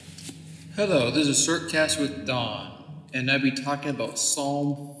Hello, this is Circast with Don, and I'll be talking about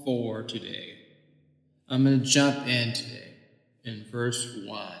Psalm 4 today. I'm going to jump in today in verse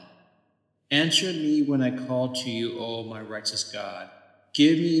 1. Answer me when I call to you, O my righteous God.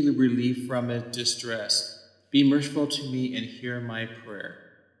 Give me relief from distress. Be merciful to me and hear my prayer.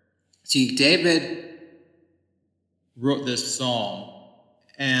 See, David wrote this psalm,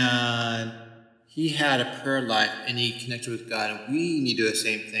 and he had a prayer life and he connected with God, and we need to do the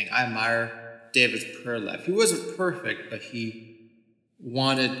same thing. I admire David's prayer life. He wasn't perfect, but he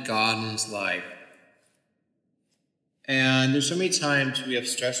wanted God in his life. And there's so many times we have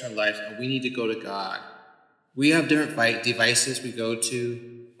stress in our lives and we need to go to God. We have different devices we go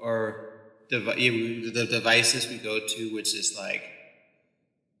to, or the devices we go to, which is like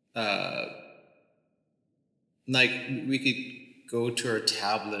we could go to our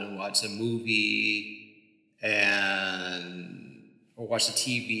tablet and watch a movie or watch the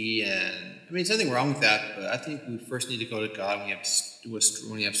TV, and I mean, there's nothing wrong with that, but I think we first need to go to God when you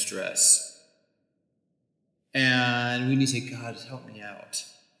have stress. And we need to say, God, help me out.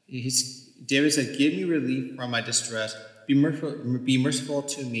 David said, give me relief from my distress. Be merciful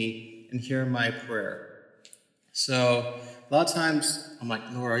to me and hear my prayer. So a lot of times I'm like,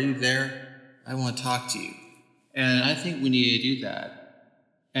 Lord, are you there? I want to talk to you. And I think we need to do that.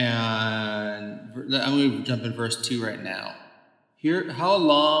 And I'm going to jump in verse 2 right now. Here, how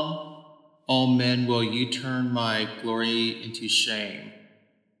long, O men, will you turn my glory into shame?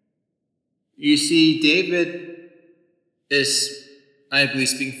 You see, David is, I believe,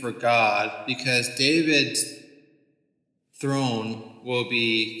 speaking for God, because David's throne will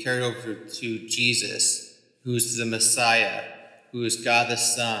be carried over to Jesus, who's the Messiah, who is God the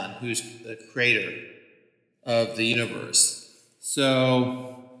Son, who's the creator of the universe.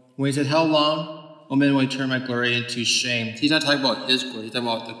 So when he said, how long, O men, will you turn my glory into shame? He's not talking about his glory, he's talking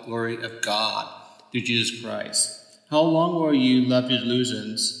about the glory of God through Jesus Christ. How long will you love your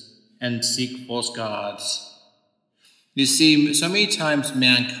delusions and seek false gods? You see, so many times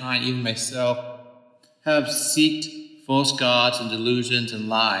mankind, even myself, have sought false gods and delusions and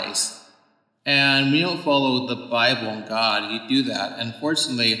lies. And we don't follow the Bible and God. You do that, and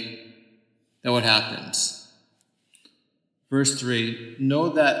unfortunately, that's what happens. Verse 3, know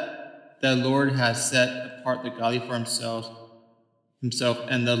that the Lord has set apart the godly for himself,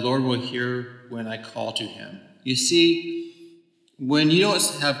 and the Lord will hear when I call to him. You see, when you don't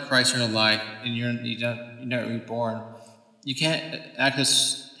have Christ in your life and you're not reborn, you can't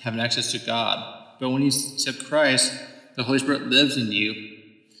have access to God. But when you accept Christ, the Holy Spirit lives in you,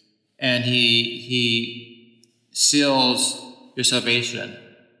 and He seals your salvation,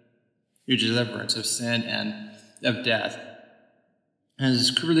 your deliverance of sin and of death. And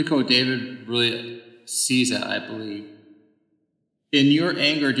it's really cool. David really sees that, I believe. In your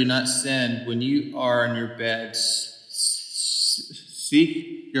anger, do not sin. When you are in your beds,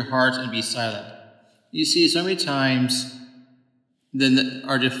 seek your hearts and be silent. You see, so many times, then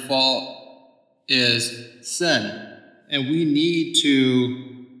our default is sin. And we need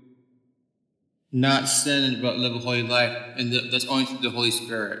to not sin but live a holy life. And that's only through the Holy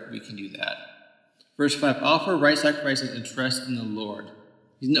Spirit we can do that. Verse 5, offer right sacrifices and trust in the Lord.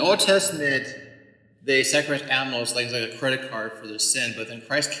 In the Old Testament, they sacrificed animals like a credit card for their sin, but then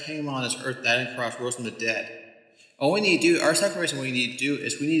Christ came on this earth, died on the cross, rose from the dead. All we need to do, our sacrifice, and what we need to do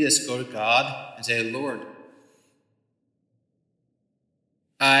is we need to go to God and say, Lord,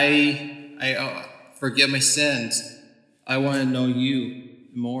 I forgive my sins. I want to know you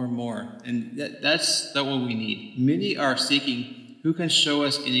more and more. And that's not what we need. Many are seeking, who can show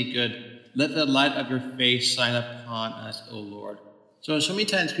us any good? Let the light of your face shine upon us, O Lord. So many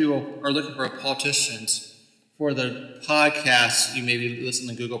times people are looking for politicians, for the podcasts, you maybe listen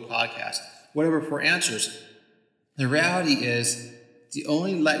to Google Podcasts, whatever, for answers. The reality is, the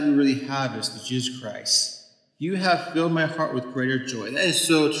only light we really have is Jesus Christ. You have filled my heart with greater joy. That is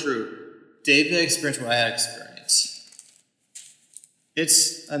so true. David experienced what I had experienced.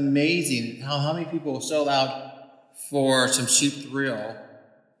 It's amazing how many people sell out for some cheap thrill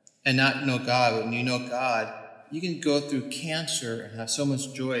and not know God. But when you know God, you can go through cancer and have so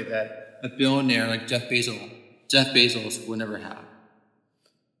much joy that a billionaire like Jeff Bezos will never have.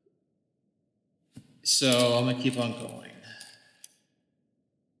 So I'm going to keep on going.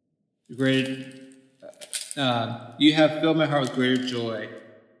 You have filled my heart with greater joy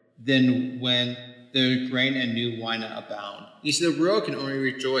than when the grain and new wine abound. You see, the world can only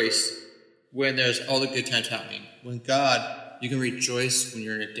rejoice when there's all the good times happening. When God, you can rejoice when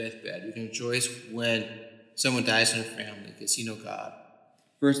you're in a deathbed. You can rejoice when someone dies in your family because you know God.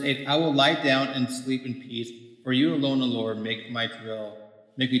 Verse 8, I will lie down and sleep in peace, for you alone, O Lord, make my dwell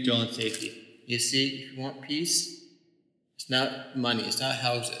make you dwell in safety. You see, if you want peace, it's not money, it's not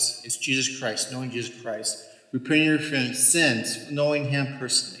houses, it's Jesus Christ, knowing Jesus Christ. Repenting your sins, knowing him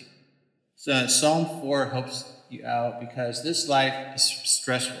personally. So Psalm 4 helps you out because this life is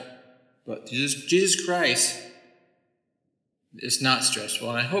stressful. But Jesus Christ is not stressful.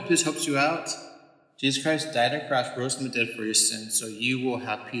 And I hope this helps you out. Jesus Christ died on the cross, rose from the dead for your sins, so you will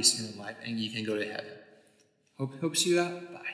have peace in your life and you can go to heaven. Hope helps you out. Bye.